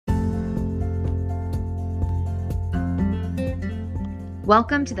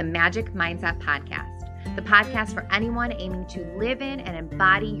Welcome to the Magic Mindset Podcast, the podcast for anyone aiming to live in and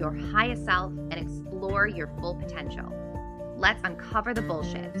embody your highest self and explore your full potential. Let's uncover the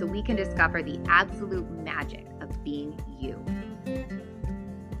bullshit so we can discover the absolute magic of being you.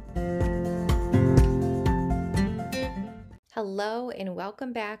 Hello, and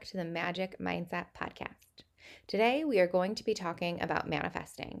welcome back to the Magic Mindset Podcast. Today, we are going to be talking about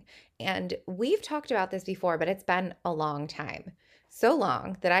manifesting. And we've talked about this before, but it's been a long time. So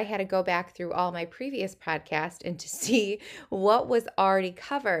long that I had to go back through all my previous podcasts and to see what was already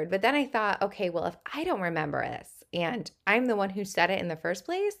covered. But then I thought, okay, well, if I don't remember this and I'm the one who said it in the first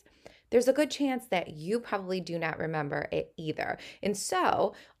place, there's a good chance that you probably do not remember it either. And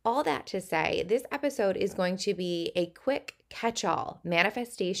so, all that to say, this episode is going to be a quick catch-all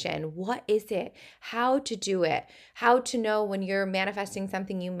manifestation. What is it? How to do it? How to know when you're manifesting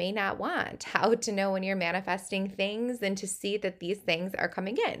something you may not want? How to know when you're manifesting things and to see that these things are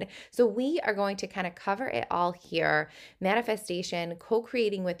coming in. So we are going to kind of cover it all here. Manifestation,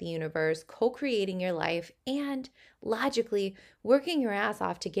 co-creating with the universe, co-creating your life, and logically working your ass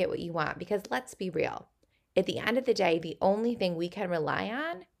off to get what you want. Because let's be real. At the end of the day, the only thing we can rely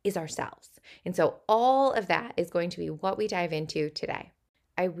on is ourselves. And so all of that is going to be what we dive into today.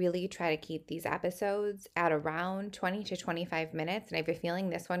 I really try to keep these episodes at around 20 to 25 minutes, and I have a feeling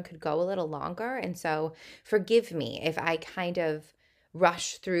this one could go a little longer. And so forgive me if I kind of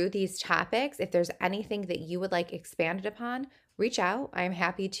rush through these topics. If there's anything that you would like expanded upon, reach out. I'm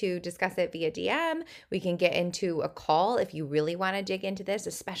happy to discuss it via DM. We can get into a call if you really want to dig into this,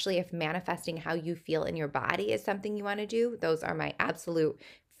 especially if manifesting how you feel in your body is something you want to do. Those are my absolute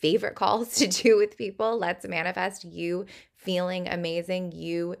favorite calls to do with people. Let's manifest you feeling amazing,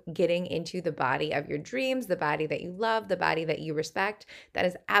 you getting into the body of your dreams, the body that you love, the body that you respect. That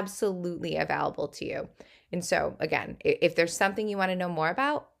is absolutely available to you. And so again, if there's something you want to know more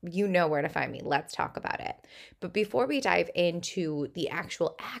about, you know where to find me. Let's talk about it. But before we dive into the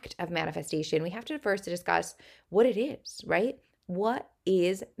actual act of manifestation, we have to first discuss what it is, right? What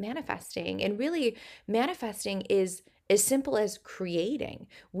is manifesting? And really, manifesting is as simple as creating.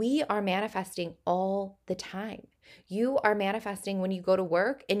 We are manifesting all the time. You are manifesting when you go to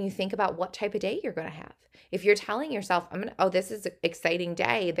work and you think about what type of day you're going to have. If you're telling yourself, this is an exciting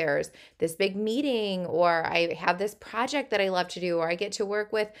day. There's this big meeting, or I have this project that I love to do, or I get to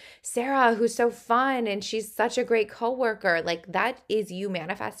work with Sarah, who's so fun and she's such a great coworker. Like, that is you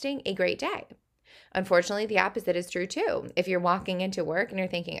manifesting a great day. Unfortunately, the opposite is true too. If you're walking into work and you're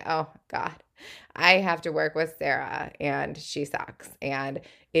thinking, oh God, I have to work with Sarah and she sucks and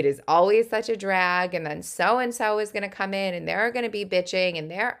it is always such a drag, and then so-and-so is going to come in and they're going to be bitching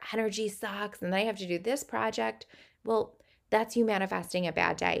and their energy sucks and they have to do this project. Well, that's you manifesting a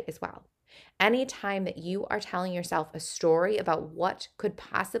bad day as well. Anytime that you are telling yourself a story about what could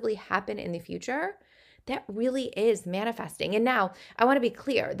possibly happen in the future, that really is manifesting. And now I want to be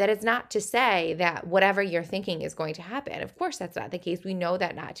clear that it's not to say that whatever you're thinking is going to happen. Of course, that's not the case. We know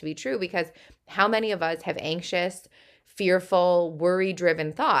that not to be true, because how many of us have anxious, fearful,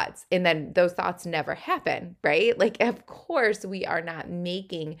 worry-driven thoughts, and then those thoughts never happen, right? Like, of course, we are not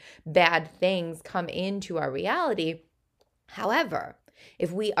making bad things come into our reality. However,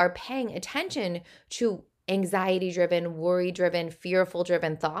 if we are paying attention to anxiety-driven, worry-driven,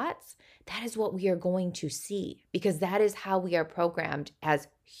 fearful-driven thoughts, that is what we are going to see, because that is how we are programmed as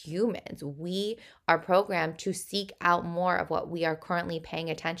humans. We are programmed to seek out more of what we are currently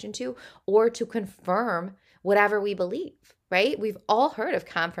paying attention to, or to confirm whatever we believe, right? We've all heard of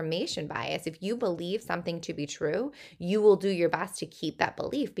confirmation bias. If you believe something to be true, you will do your best to keep that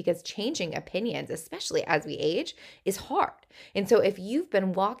belief, because changing opinions, especially as we age, is hard. And so if you've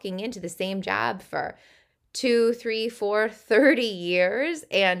been walking into the same job for 2, 3, 4, 30 years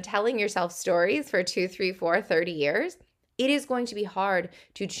and telling yourself stories for 2, 3, 4, 30 years, it is going to be hard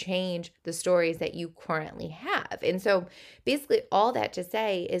to change the stories that you currently have. And so basically all that to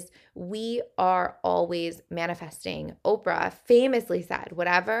say is we are always manifesting. Oprah famously said,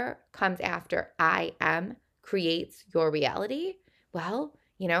 whatever comes after I am creates your reality. Well,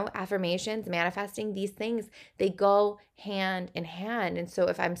 affirmations, manifesting, these things, they go hand in hand. And so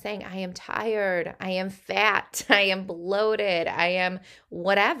if I'm saying I am tired, I am fat, I am bloated, I am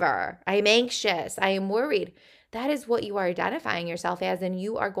whatever, I am anxious, I am worried, that is what you are identifying yourself as, and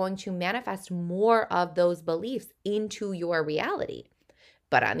you are going to manifest more of those beliefs into your reality.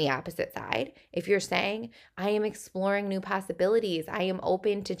 But on the opposite side, if you're saying, I am exploring new possibilities, I am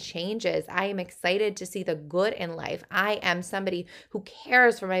open to changes, I am excited to see the good in life, I am somebody who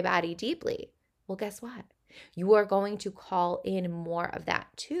cares for my body deeply, well, guess what? You are going to call in more of that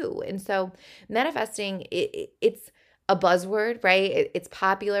too. And so manifesting, it's a buzzword, right? It's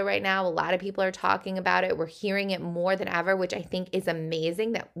popular right now. A lot of people are talking about it. We're hearing it more than ever, which I think is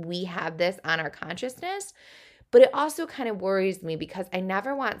amazing that we have this on our consciousness. But it also kind of worries me because I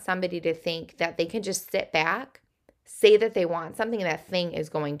never want somebody to think that they can just sit back, say that they want something, and that thing is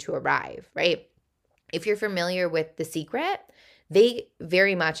going to arrive, right? If you're familiar with The Secret, they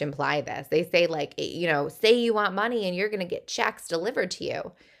very much imply this. They say, like, say you want money and you're going to get checks delivered to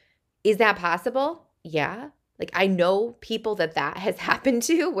you. Is that possible? Yeah. Like, I know people that has happened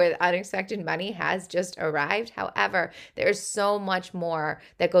to, where unexpected money has just arrived. However, there's so much more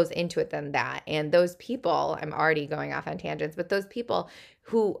that goes into it than that. And those people, I'm already going off on tangents, but those people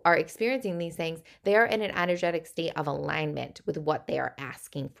who are experiencing these things, they are in an energetic state of alignment with what they are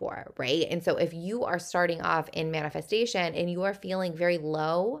asking for, right? And so if you are starting off in manifestation and you are feeling very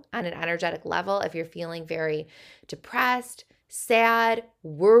low on an energetic level, if you're feeling very depressed, sad,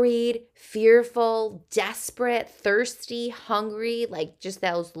 worried, fearful, desperate, thirsty, hungry, like just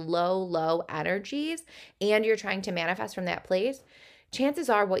those low energies, and you're trying to manifest from that place, chances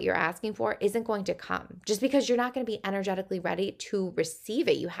are what you're asking for isn't going to come just because you're not going to be energetically ready to receive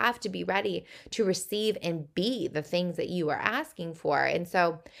it. You have to be ready to receive and be the things that you are asking for. And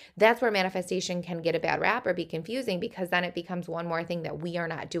so that's where manifestation can get a bad rap or be confusing, because then it becomes one more thing that we are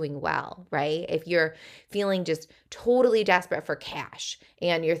not doing well, right? If you're feeling just totally desperate for cash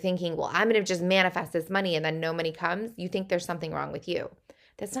and you're thinking, well, I'm going to just manifest this money, and then no money comes, you think there's something wrong with you.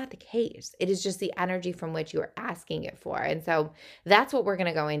 That's not the case. It is just the energy from which you are asking it for. And so that's what we're going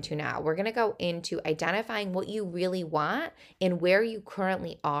to go into now. We're going to go into identifying what you really want and where you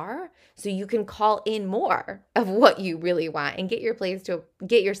currently are, so you can call in more of what you really want and get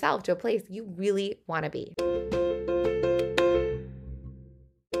yourself to a place you really want to be.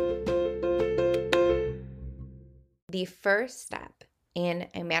 The first step in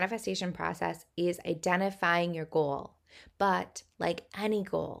a manifestation process is identifying your goal. But like any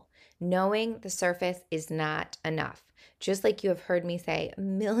goal, knowing the surface is not enough. Just like you have heard me say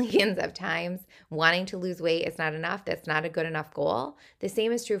millions of times, wanting to lose weight is not enough. That's not a good enough goal. The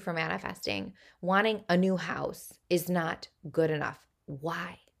same is true for manifesting. Wanting a new house is not good enough.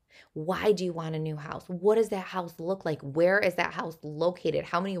 Why? Why do you want a new house? What does that house look like? Where is that house located?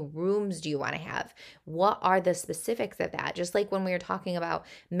 How many rooms do you want to have? What are the specifics of that? Just like when we were talking about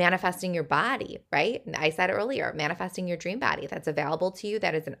manifesting your body, right? I said earlier, manifesting your dream body that's available to you,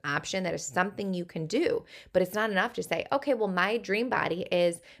 that is an option, that is something you can do. But it's not enough to say, okay, well, my dream body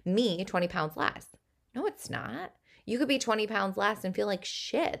is me 20 pounds less. No, it's not. You could be 20 pounds less and feel like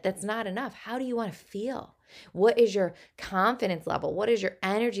shit. That's not enough. How do you want to feel? What is your confidence level? What is your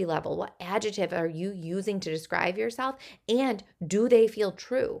energy level? What adjective are you using to describe yourself? And do they feel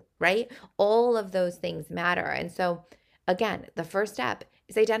true, right? All of those things matter. And so, again, the first step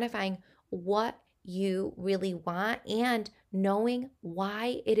is identifying what you really want and knowing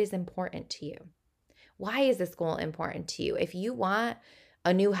why it is important to you. Why is this goal important to you? If you want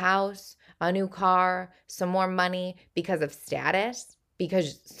a new house, a new car, some more money because of status,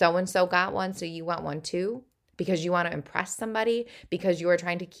 because so-and-so got one, so you want one too, because you want to impress somebody, because you are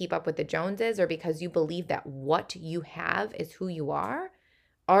trying to keep up with the Joneses, or because you believe that what you have is who you are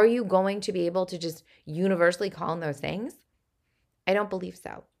you going to be able to just universally call in those things? I don't believe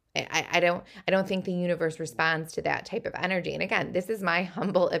so. I don't think the universe responds to that type of energy. And again, this is my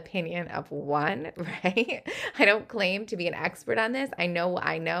humble opinion of one, right? I don't claim to be an expert on this. I know what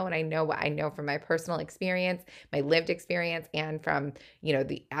I know, and I know what I know from my personal experience, my lived experience, and from,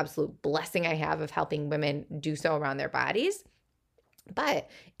 the absolute blessing I have of helping women do so around their bodies. But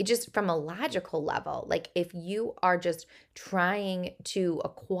it just, from a logical level, like if you are just trying to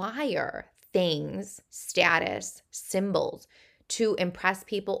acquire things, status, symbols, to impress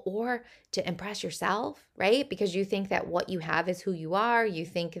people or to impress yourself, right? Because you think that what you have is who you are. You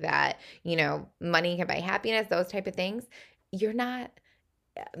think that, money can buy happiness, those type of things. You're not.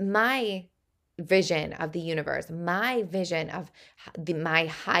 My vision of the universe, my vision of my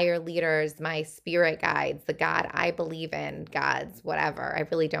higher leaders, my spirit guides, the God I believe in, gods, whatever, I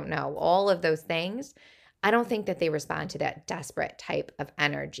really don't know, all of those things, I don't think that they respond to that desperate type of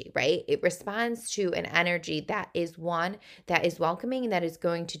energy, right? It responds to an energy that is one that is welcoming and that is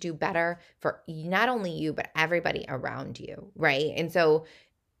going to do better for not only you, but everybody around you, right? And so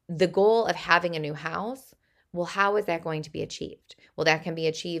the goal of having a new house, well, how is that going to be achieved? Well, that can be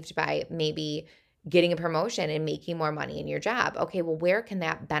achieved by maybe getting a promotion and making more money in your job. Okay, well, where can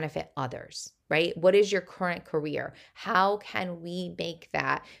that benefit others, right? What is your current career? How can we make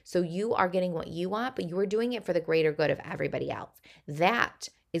that so you are getting what you want, but you are doing it for the greater good of everybody else? That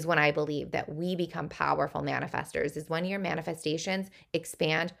is when I believe that we become powerful manifestors, is when your manifestations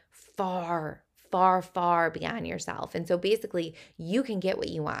expand far, far, far beyond yourself. And so basically, you can get what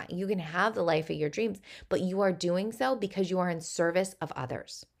you want. You can have the life of your dreams, but you are doing so because you are in service of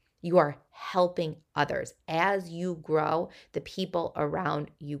others. You are helping others. As you grow, the people around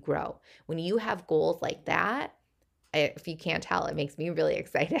you grow. When you have goals like that, if you can't tell, it makes me really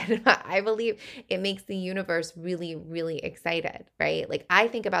excited. I believe it makes the universe really, really excited, right? Like I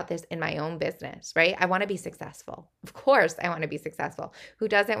think about this in my own business, right? I want to be successful. Of course, I want to be successful. Who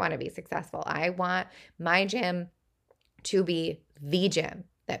doesn't want to be successful? I want my gym to be the gym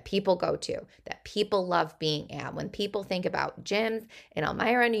that people go to, that people love being at. When people think about gyms in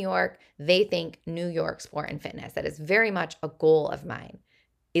Elmira, New York, they think New York Sport and Fitness. That is very much a goal of mine.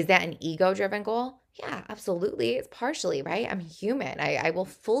 Is that an ego-driven goal? Yeah, absolutely. It's partially, right? I'm human. I will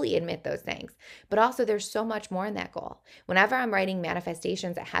fully admit those things. But also, there's so much more in that goal. Whenever I'm writing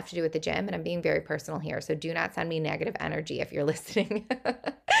manifestations that have to do with the gym, and I'm being very personal here, so do not send me negative energy if you're listening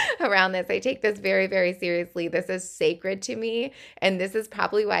around this. I take this very, very seriously. This is sacred to me. And this is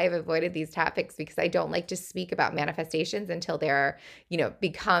probably why I've avoided these topics, because I don't like to speak about manifestations until they're,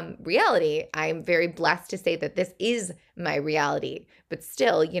 become reality. I'm very blessed to say that this is my reality. But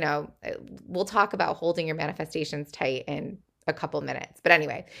still, we'll talk about holding your manifestations tight in a couple minutes. But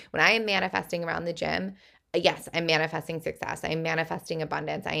anyway, when I am manifesting around the gym, yes, I'm manifesting success. I am manifesting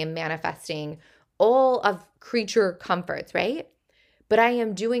abundance. I am manifesting all of creature comforts, right? But I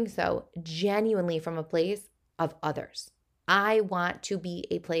am doing so genuinely from a place of others. I want to be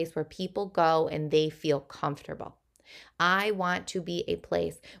a place where people go and they feel comfortable. I want to be a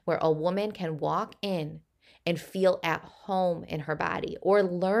place where a woman can walk in and feel at home in her body, or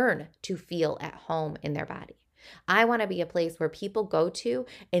learn to feel at home in their body. I want to be a place where people go to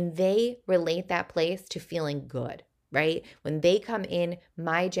and they relate that place to feeling good, right? When they come in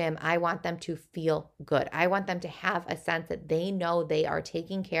my gym, I want them to feel good. I want them to have a sense that they know they are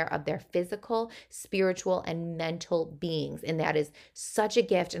taking care of their physical, spiritual, and mental beings. And that is such a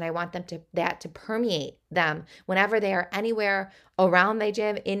gift. And I want them to permeate them whenever they are anywhere around my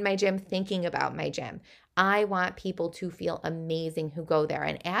gym, in my gym, thinking about my gym. I want people to feel amazing who go there.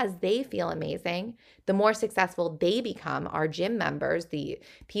 And as they feel amazing, the more successful they become, our gym members, the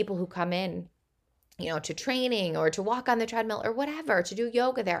people who come in, to training or to walk on the treadmill or whatever, to do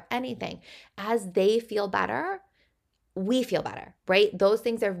yoga there, anything. As they feel better, we feel better, right? Those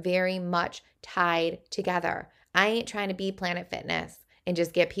things are very much tied together. I ain't trying to be Planet Fitness and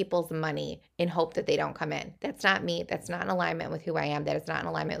just get people's money in hope that they don't come in. That's not me. That's not in alignment with who I am. That is not in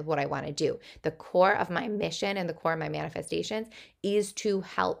alignment with what I want to do. The core of my mission and the core of my manifestations is to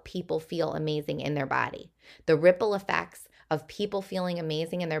help people feel amazing in their body. The ripple effects of people feeling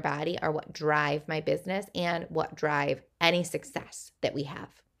amazing in their body are what drive my business and what drive any success that we have.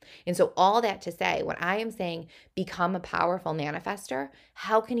 And so all that to say, when I am saying become a powerful manifester,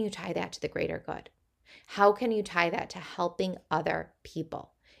 how can you tie that to the greater good? How can you tie that to helping other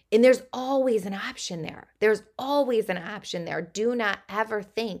people? And there's always an option there. There's always an option there. Do not ever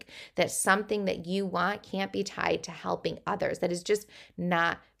think that something that you want can't be tied to helping others. That is just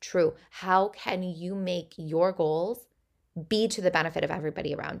not true. How can you make your goals be to the benefit of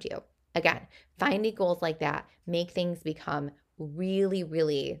everybody around you? Again, finding goals like that make things become really,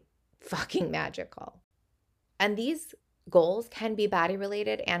 really fucking magical. And these goals can be body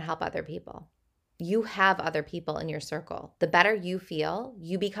related and help other people. You have other people in your circle. The better you feel,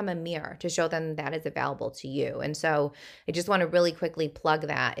 you become a mirror to show them that is available to you. And so I just want to really quickly plug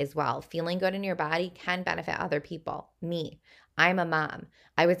that as well. Feeling good in your body can benefit other people. Me, I'm a mom.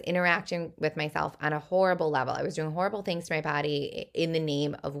 I was interacting with myself on a horrible level. I was doing horrible things to my body in the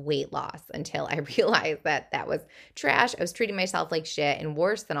name of weight loss until I realized that that was trash. I was treating myself like shit, and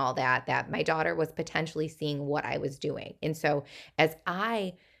worse than all that, that my daughter was potentially seeing what I was doing. And so as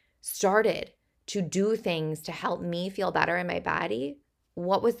I started to do things to help me feel better in my body,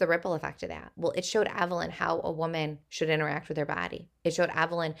 what was the ripple effect of that? Well, it showed Evelyn how a woman should interact with her body. It showed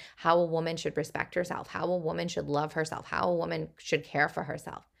Evelyn how a woman should respect herself, how a woman should love herself, how a woman should care for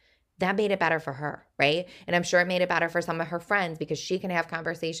herself. That made it better for her, right? And I'm sure it made it better for some of her friends, because she can have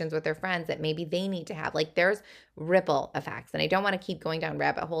conversations with her friends that maybe they need to have. Like, there's ripple effects. And I don't want to keep going down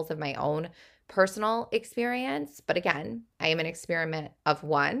rabbit holes of my own personal experience. But again, I am an experiment of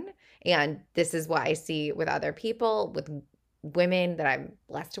one. And this is what I see with other people, with women that I'm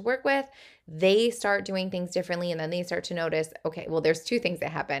blessed to work with. They start doing things differently, and then they start to notice, okay, well, there's two things that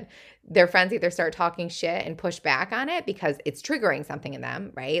happen. Their friends either start talking shit and push back on it because it's triggering something in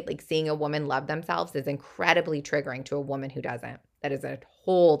them, right? Like, seeing a woman love themselves is incredibly triggering to a woman who doesn't. That is a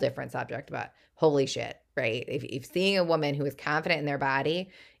whole different subject, but holy shit, right? If seeing a woman who is confident in their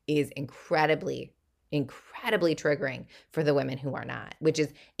body is incredibly incredibly triggering for the women who are not, which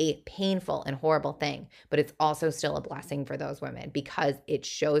is a painful and horrible thing. But it's also still a blessing for those women because it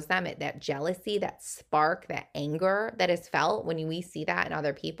shows them that jealousy, that spark, that anger that is felt when we see that in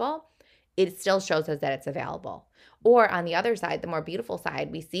other people. It still shows us that it's available. Or on the other side, the more beautiful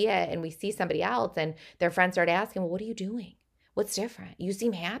side, we see it and we see somebody else and their friends start asking, well, what are you doing? What's different? You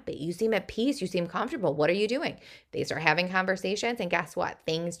seem happy. You seem at peace. You seem comfortable. What are you doing? They start having conversations, and guess what?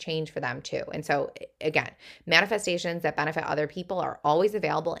 Things change for them too. And so, again, manifestations that benefit other people are always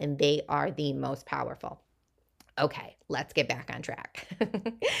available, and they are the most powerful. Okay, let's get back on track.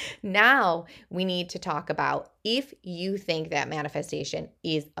 Now we need to talk about if you think that manifestation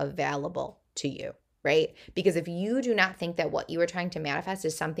is available to you, right? Because if you do not think that what you are trying to manifest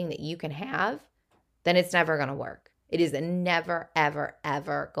is something that you can have, then it's never going to work. It is never, ever,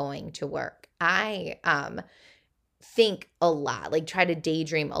 ever going to work. I think a lot, like try to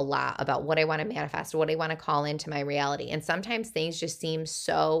daydream a lot about what I want to manifest, what I want to call into my reality. And sometimes things just seem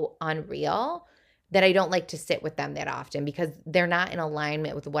so unreal that I don't like to sit with them that often because they're not in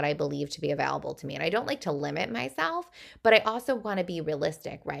alignment with what I believe to be available to me. And I don't like to limit myself, but I also want to be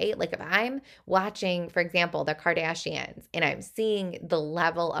realistic, right? Like if I'm watching, for example, the Kardashians and I'm seeing the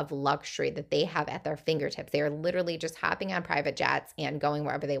level of luxury that they have at their fingertips, they are literally just hopping on private jets and going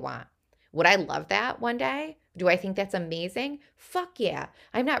wherever they want. Would I love that one day? Do I think that's amazing? Fuck yeah.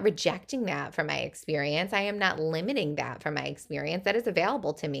 I'm not rejecting that from my experience. I am not limiting that from my experience. That is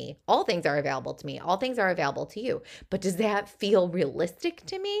available to me. All things are available to me. All things are available to you. But does that feel realistic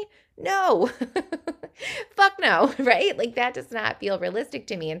to me? No. Fuck no, right? Like that does not feel realistic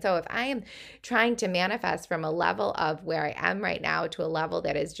to me. And so if I am trying to manifest from a level of where I am right now to a level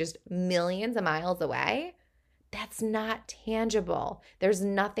that is just millions of miles away, that's not tangible. There's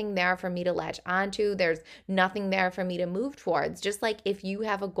nothing there for me to latch onto. There's nothing there for me to move towards. Just like if you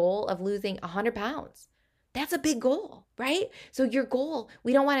have a goal of losing 100 pounds, that's a big goal, right? So your goal,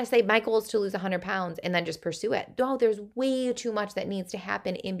 we don't want to say my goal is to lose 100 pounds and then just pursue it. No, there's way too much that needs to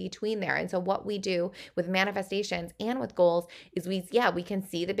happen in between there. And so what we do with manifestations and with goals is we can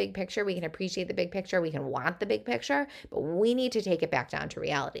see the big picture. We can appreciate the big picture. We can want the big picture, but we need to take it back down to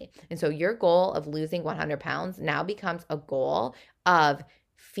reality. And so your goal of losing 100 pounds now becomes a goal of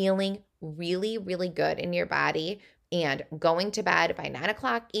feeling really, really good in your body and going to bed by 9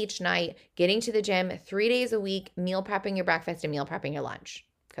 o'clock each night, getting to the gym 3 days a week, meal prepping your breakfast and meal prepping your lunch,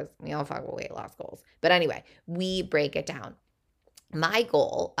 because we all talk about weight loss goals. But anyway, we break it down. My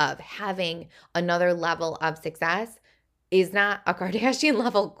goal of having another level of success is not a Kardashian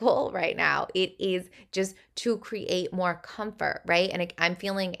level goal right now. It is just to create more comfort, right? And I'm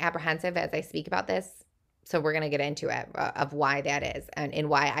feeling apprehensive as I speak about this. So we're going to get into it of why that is and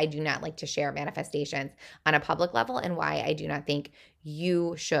why I do not like to share manifestations on a public level and why I do not think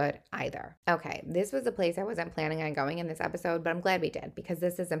you should either. Okay, this was a place I wasn't planning on going in this episode, but I'm glad we did because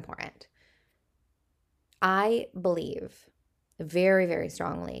this is important. I believe very, very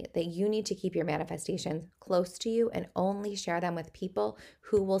strongly that you need to keep your manifestations close to you and only share them with people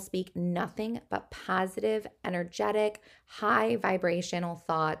who will speak nothing but positive, energetic, high vibrational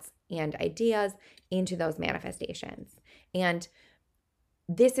thoughts and ideas into those manifestations. And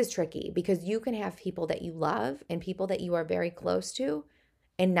this is tricky because you can have people that you love and people that you are very close to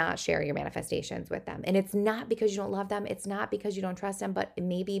and not share your manifestations with them. And it's not because you don't love them. It's not because you don't trust them, but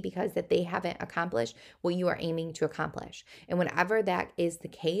maybe because that they haven't accomplished what you are aiming to accomplish. And whenever that is the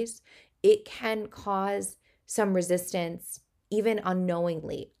case, it can cause some resistance, even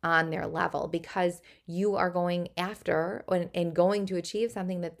unknowingly on their level, because you are going after and going to achieve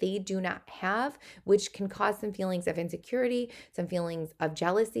something that they do not have, which can cause some feelings of insecurity, some feelings of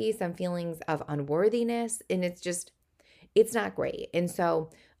jealousy, some feelings of unworthiness. And it's not great. And so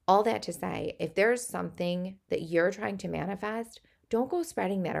all that to say, if there's something that you're trying to manifest, don't go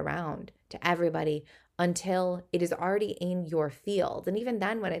spreading that around to everybody until it is already in your field. And even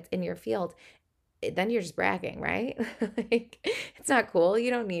then, when it's in your field, then you're just bragging, right? Like, it's not cool. You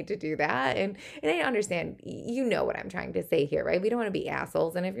don't need to do that. And I understand, you know what I'm trying to say here, right? We don't want to be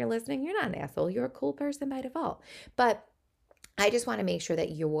assholes. And if you're listening, you're not an asshole. You're a cool person by default. But I just want to make sure that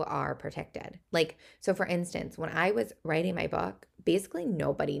you are protected. Like, so for instance, when I was writing my book, basically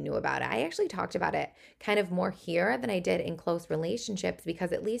nobody knew about it. I actually talked about it kind of more here than I did in close relationships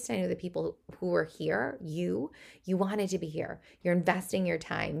because at least I knew the people who were here, you wanted to be here. You're investing your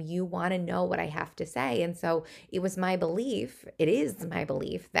time. You want to know what I have to say. And so it is my belief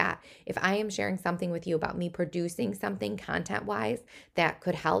that if I am sharing something with you about me producing something content-wise that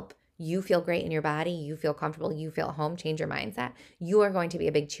could help you feel great in your body, you feel comfortable, you feel at home, change your mindset, you are going to be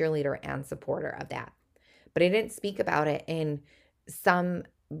a big cheerleader and supporter of that. But I didn't speak about it in some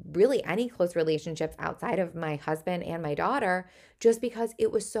really any close relationships outside of my husband and my daughter, just because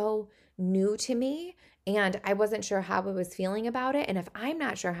it was so new to me and I wasn't sure how I was feeling about it. And if I'm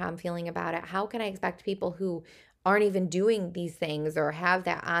not sure how I'm feeling about it, how can I expect people who aren't even doing these things or have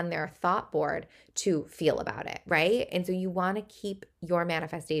that on their thought board to feel about it, right? And so you want to keep your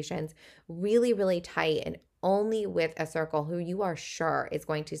manifestations really, really tight and only with a circle who you are sure is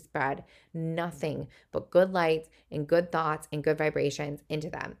going to spread nothing but good lights and good thoughts and good vibrations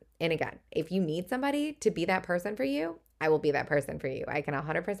into them. And again, if you need somebody to be that person for you, I will be that person for you. I can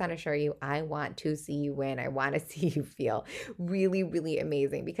 100% assure you, I want to see you win. I want to see you feel really, really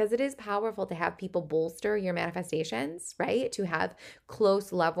amazing because it is powerful to have people bolster your manifestations, right? To have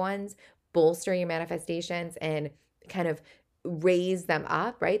close loved ones bolster your manifestations and kind of raise them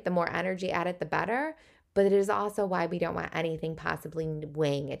up, right? The more energy at it, the better. But it is also why we don't want anything possibly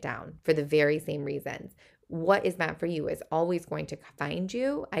weighing it down for the very same reasons. What is meant for you is always going to find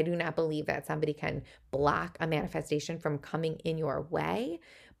you. I do not believe that somebody can block a manifestation from coming in your way.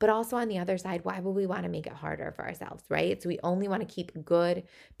 But also on the other side, why would we want to make it harder for ourselves, right? So we only want to keep good,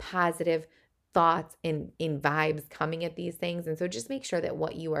 positive thoughts and in vibes coming at these things. And so just make sure that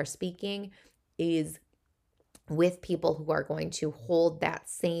what you are speaking is with people who are going to hold that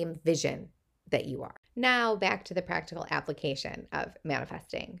same vision that you are. Now, back to the practical application of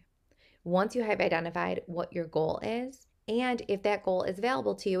manifesting. Once you have identified what your goal is, and if that goal is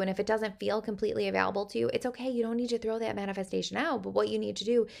available to you, and if it doesn't feel completely available to you, it's okay. You don't need to throw that manifestation out. But what you need to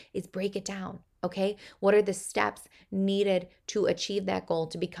do is break it down. Okay. What are the steps needed to achieve that goal,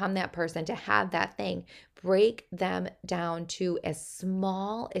 to become that person, to have that thing? Break them down to as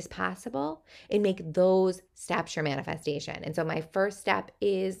small as possible and make those steps your manifestation. And so my first step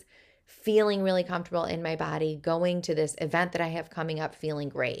is feeling really comfortable in my body, going to this event that I have coming up, feeling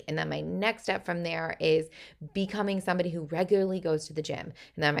great. And then my next step from there is becoming somebody who regularly goes to the gym.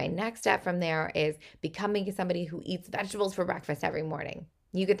 And then my next step from there is becoming somebody who eats vegetables for breakfast every morning.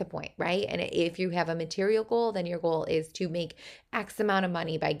 You get the point, right? And if you have a material goal, then your goal is to make X amount of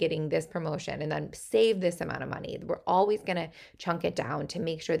money by getting this promotion and then save this amount of money. We're always going to chunk it down to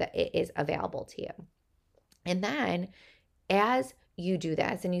make sure that it is available to you. And then as you do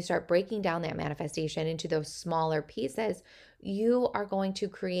this and you start breaking down that manifestation into those smaller pieces, you are going to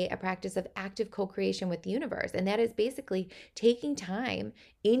create a practice of active co-creation with the universe. And that is basically taking time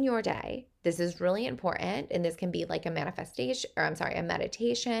in your day. This is really important. And this can be like a manifestation, or a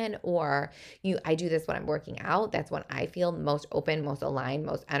meditation, or I do this when I'm working out. That's when I feel most open, most aligned,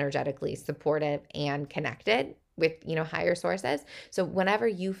 most energetically supportive and connected with, higher sources. So whenever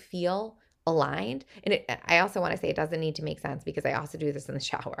you feel aligned. And I also want to say it doesn't need to make sense because I also do this in the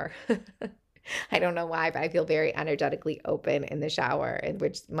shower. I don't know why, but I feel very energetically open in the shower, and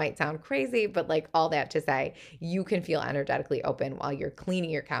which might sound crazy, but like all that to say, you can feel energetically open while you're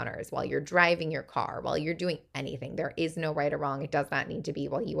cleaning your counters, while you're driving your car, while you're doing anything. There is no right or wrong. It does not need to be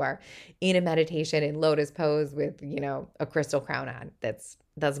while you are in a meditation in lotus pose with, a crystal crown on. That's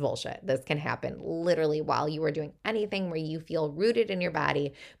bullshit. This can happen literally while you are doing anything where you feel rooted in your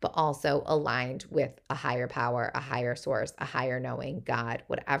body, but also aligned with a higher power, a higher source, a higher knowing, God,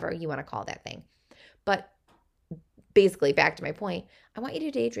 whatever you want to call that thing. But basically, back to my point, I want you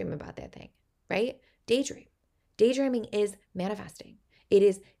to daydream about that thing, right? Daydream. Daydreaming is manifesting. It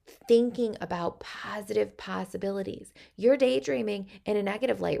is thinking about positive possibilities. You're daydreaming in a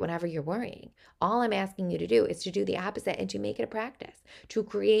negative light whenever you're worrying. All I'm asking you to do is to do the opposite and to make it a practice, to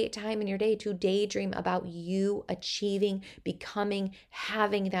create time in your day to daydream about you achieving, becoming,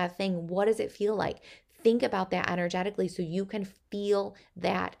 having that thing. What does it feel like? Think about that energetically so you can feel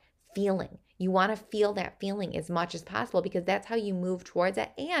that feeling. You want to feel that feeling as much as possible because that's how you move towards it.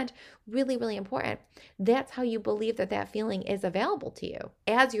 And really, really important, that's how you believe that that feeling is available to you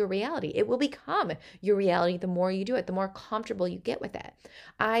as your reality. It will become your reality the more you do it, the more comfortable you get with it.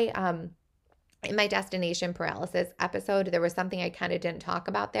 In my destination paralysis episode, there was something I kind of didn't talk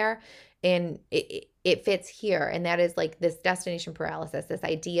about there, and it fits here. And that is like this destination paralysis, this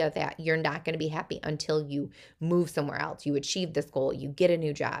idea that you're not going to be happy until you move somewhere else. You achieve this goal, you get a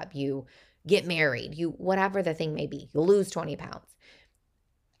new job, you get married, whatever the thing may be, you lose 20 pounds.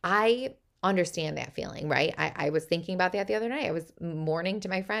 I understand that feeling, right? I was thinking about that the other night. I was mourning to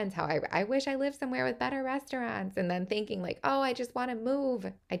my friends how I wish I lived somewhere with better restaurants, and then thinking like, oh, I just want to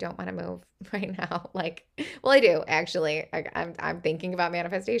move. I don't want to move right now. Like, well, I do actually. I'm thinking about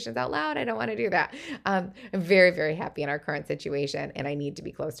manifestations out loud. I don't want to do that. I'm very, very happy in our current situation, and I need to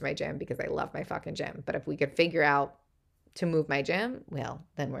be close to my gym because I love my fucking gym. But if we could figure out to move my gym, well,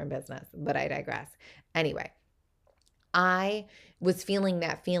 then we're in business. But I digress. Anyway, I was feeling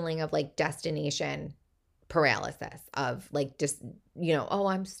that feeling of like destination paralysis of like just, oh,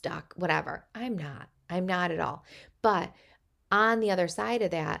 I'm stuck, whatever. I'm not. I'm not at all. But on the other side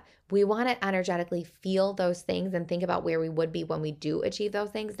of that, we want to energetically feel those things and think about where we would be when we do achieve those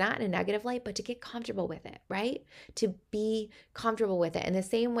things, not in a negative light, but to get comfortable with it, right? To be comfortable with it in the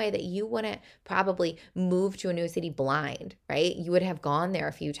same way that you wouldn't probably move to a new city blind, right? You would have gone there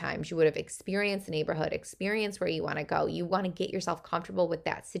a few times. You would have experienced the neighborhood, experienced where you want to go. You want to get yourself comfortable with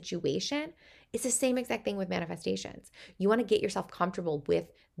that situation. It's the same exact thing with manifestations. You want to get yourself comfortable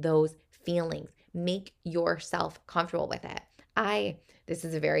with those feelings. Make yourself comfortable with it. This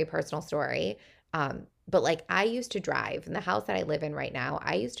is a very personal story, but like I used to drive in the house that I live in right now.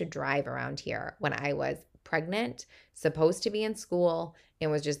 I used to drive around here when I was pregnant, supposed to be in school, and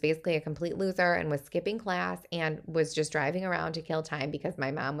was just basically a complete loser and was skipping class and was just driving around to kill time because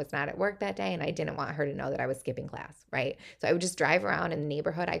my mom was not at work that day and I didn't want her to know that I was skipping class, right? So I would just drive around in the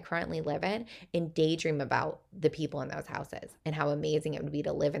neighborhood I currently live in and daydream about the people in those houses and how amazing it would be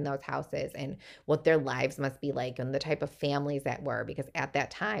to live in those houses and what their lives must be like and the type of families that were, because at that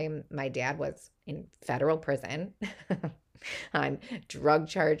time my dad was in federal prison on drug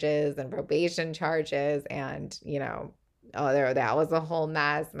charges and probation charges. And, that was a whole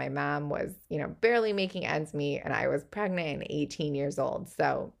mess. My mom was, barely making ends meet, and I was pregnant and 18 years old.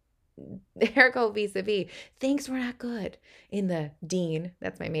 So there go vis-a-vis. Things were not good in the Dean,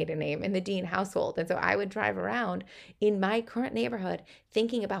 that's my maiden name, in the Dean household. And so I would drive around in my current neighborhood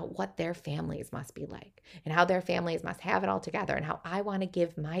thinking about what their families must be like and how their families must have it all together and how I want to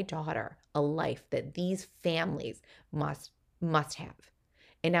give my daughter a life that these families must have.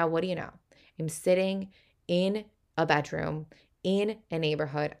 And now what do you know? I'm sitting in a bedroom in a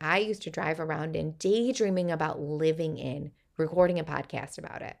neighborhood I used to drive around in, daydreaming about living in, recording a podcast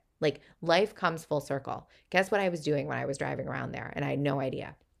about it. Like life comes full circle. Guess what I was doing when I was driving around there? And I had no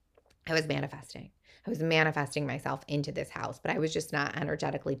idea. I was manifesting. I was manifesting myself into this house, but I was just not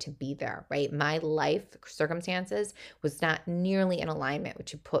energetically to be there, right? My life circumstances was not nearly in alignment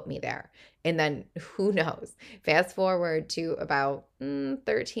to put me there. And then who knows? Fast forward to about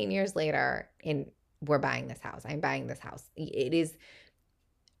 13 years later, and we're buying this house. I'm buying this house. It is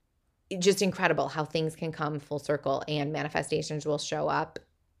just incredible how things can come full circle and manifestations will show up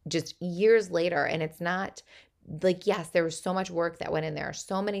just years later. And it's not like, yes, there was so much work that went in there,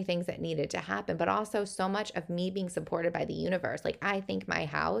 so many things that needed to happen, but also so much of me being supported by the universe. Like I think my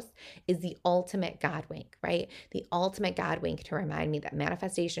house is the ultimate God wink, right? The ultimate God wink to remind me that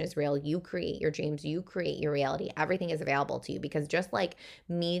manifestation is real. You create your dreams, you create your reality. Everything is available to you, because just like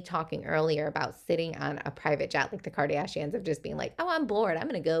me talking earlier about sitting on a private jet like the Kardashians, of just being like, oh, I'm bored, I'm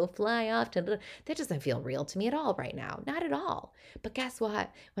going to go fly off to that doesn't feel real to me at all right now. Not at all. But guess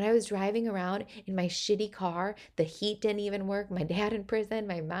what? When I was driving around in my shitty car, the heat didn't even work. My dad in prison,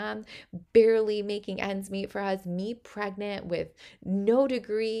 my mom barely making ends meet for us, me pregnant with no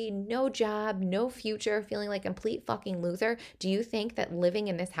degree, no job, no future, feeling like a complete fucking loser. Do you think that living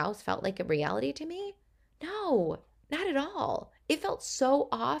in this house felt like a reality to me? No, not at all. It felt so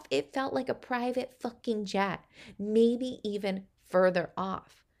off. It felt like a private fucking jet, maybe even further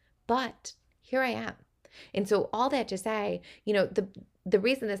off. But here I am. And so all that to say, the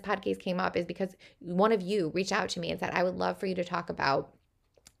reason this podcast came up is because one of you reached out to me and said, I would love for you to talk about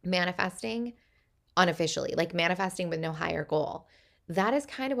manifesting unofficially, like manifesting with no higher goal. That is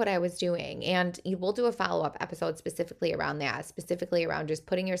kind of what I was doing. And we'll do a follow-up episode specifically around that, specifically around just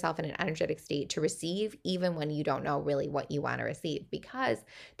putting yourself in an energetic state to receive, even when you don't know really what you want to receive, because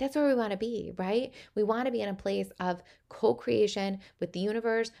that's where we want to be, right? We want to be in a place of co-creation with the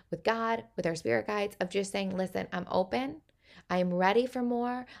universe, with God, with our spirit guides, of just saying, listen, I'm open. I'm ready for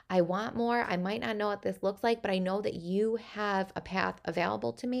more. I want more. I might not know what this looks like, but I know that you have a path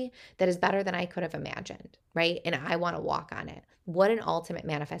available to me that is better than I could have imagined, right? And I want to walk on it. What an ultimate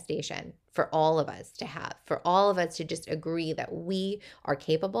manifestation for all of us to have, for all of us to just agree that we are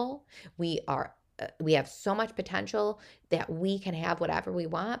capable. We have so much potential that we can have whatever we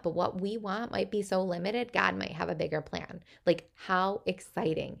want, but what we want might be so limited. God might have a bigger plan. Like, how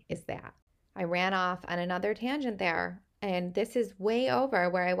exciting is that? I ran off on another tangent there. And this is way over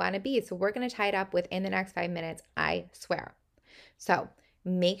where I want to be. So we're going to tie it up within the next 5 minutes, I swear. So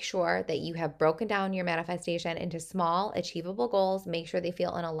make sure that you have broken down your manifestation into small, achievable goals. Make sure they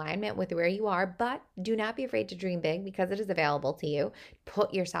feel in alignment with where you are, but do not be afraid to dream big, because it is available to you.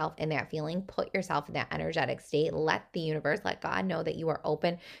 Put yourself in that feeling, put yourself in that energetic state. Let the universe, let God know that you are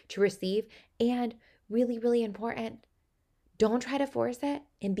open to receive. And really, really important, don't try to force it,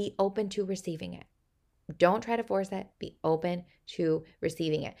 and be open to receiving it. Don't try to force it. Be open to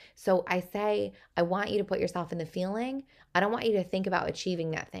receiving it. So I say, I want you to put yourself in the feeling. I don't want you to think about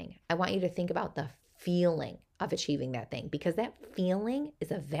achieving that thing. I want you to think about the feeling of achieving that thing, because that feeling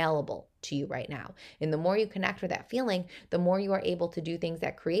is available to you right now. And the more you connect with that feeling, the more you are able to do things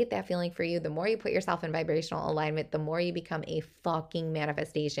that create that feeling for you. The more you put yourself in vibrational alignment, the more you become a fucking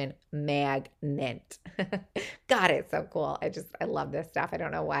manifestation magnet. God, it's so cool. I love this stuff. I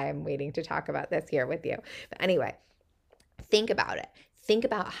don't know why I'm waiting to talk about this here with you. But anyway, think about it. Think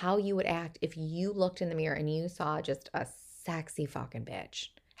about how you would act if you looked in the mirror and you saw just a sexy fucking bitch.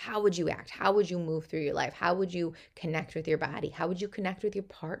 How would you act? How would you move through your life? How would you connect with your body? How would you connect with your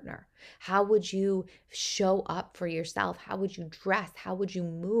partner? How would you show up for yourself? How would you dress? How would you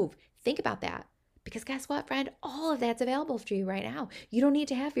move? Think about that. Because guess what, friend? All of that's available to you right now. You don't need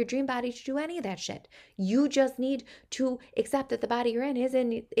to have your dream body to do any of that shit. You just need to accept that the body you're in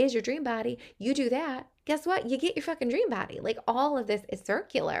is your dream body. You do that. Guess what? You get your fucking dream body. Like, all of this is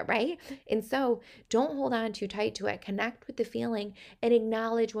circular, right? And so don't hold on too tight to it. Connect with the feeling and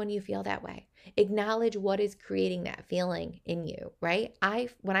acknowledge when you feel that way. Acknowledge what is creating that feeling in you, right?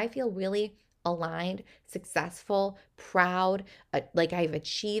 When I feel really aligned, successful, proud, like I've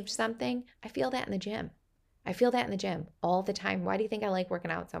achieved something, I feel that in the gym. I feel that in the gym all the time. Why do you think I like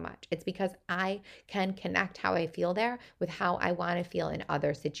working out so much? It's because I can connect how I feel there with how I want to feel in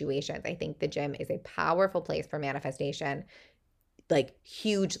other situations. I think the gym is a powerful place for manifestation, like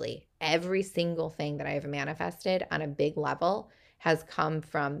hugely. Every single thing that I have manifested on a big level has come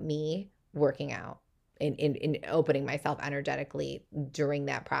from me working out. In opening myself energetically during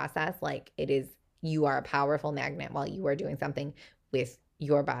that process. Like, you are a powerful magnet while you are doing something with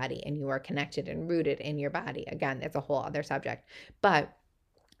your body and you are connected and rooted in your body. Again, that's a whole other subject. But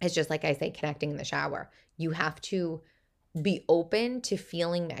it's just like I say, connecting in the shower. You have to be open to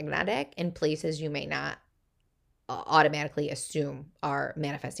feeling magnetic in places you may not automatically assume are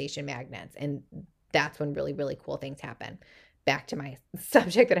manifestation magnets. And that's when really, really cool things happen. Back to my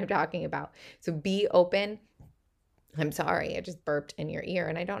subject that I'm talking about. So be open. I'm sorry, I just burped in your ear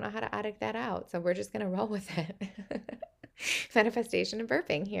and I don't know how to edit that out. So we're just going to roll with it. Manifestation and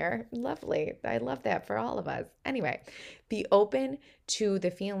burping here. Lovely. I love that for all of us. Anyway, be open to the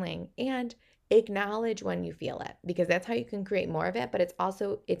feeling and acknowledge when you feel it, because that's how you can create more of it. But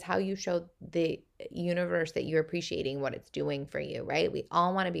it's how you show the universe that you're appreciating what it's doing for you, right? We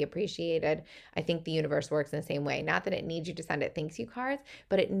all want to be appreciated. I think the universe works in the same way. Not that it needs you to send it thank you cards,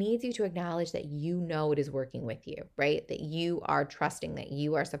 but it needs you to acknowledge that you know it is working with you, right? That you are trusting, that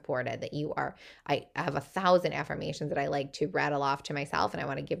you are supported, that you are. I have 1,000 affirmations that I like to rattle off to myself, and I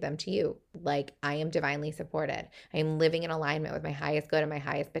want to give them to you. Like, I am divinely supported. I am living in alignment with my highest good and my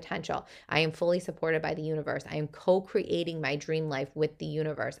highest potential. I am fully supported by the universe. I am co-creating my dream life with the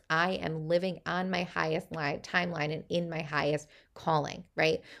universe. I am living on my highest timeline and in my highest calling,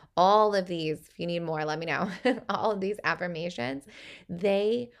 right? All of these, if you need more, let me know. All of these affirmations,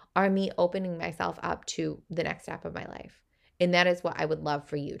 they are me opening myself up to the next step of my life. And that is what I would love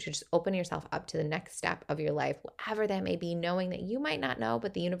for you, to just open yourself up to the next step of your life, whatever that may be, knowing that you might not know,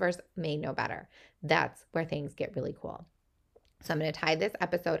 but the universe may know better. That's where things get really cool. So I'm going to tie this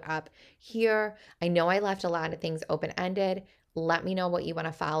episode up here. I know I left a lot of things open-ended. Let me know what you want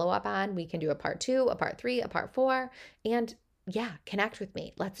to follow up on. We can do a part 2, a part 3, a part 4, and yeah, connect with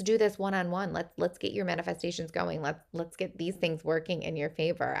me. Let's do this one-on-one. Let's get your manifestations going. Let's get these things working in your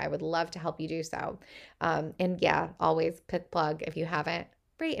favor. I would love to help you do so. And yeah, always plug if you haven't,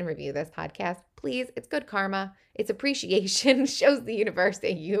 rate and review this podcast, please. It's good karma. It's appreciation. Shows the universe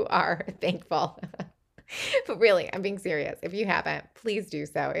that you are thankful. But really, I'm being serious. If you haven't, please do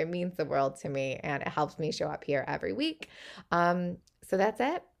so. It means the world to me and it helps me show up here every week. So that's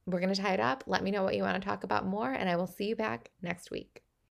it. We're going to tie it up. Let me know what you want to talk about more, and I will see you back next week.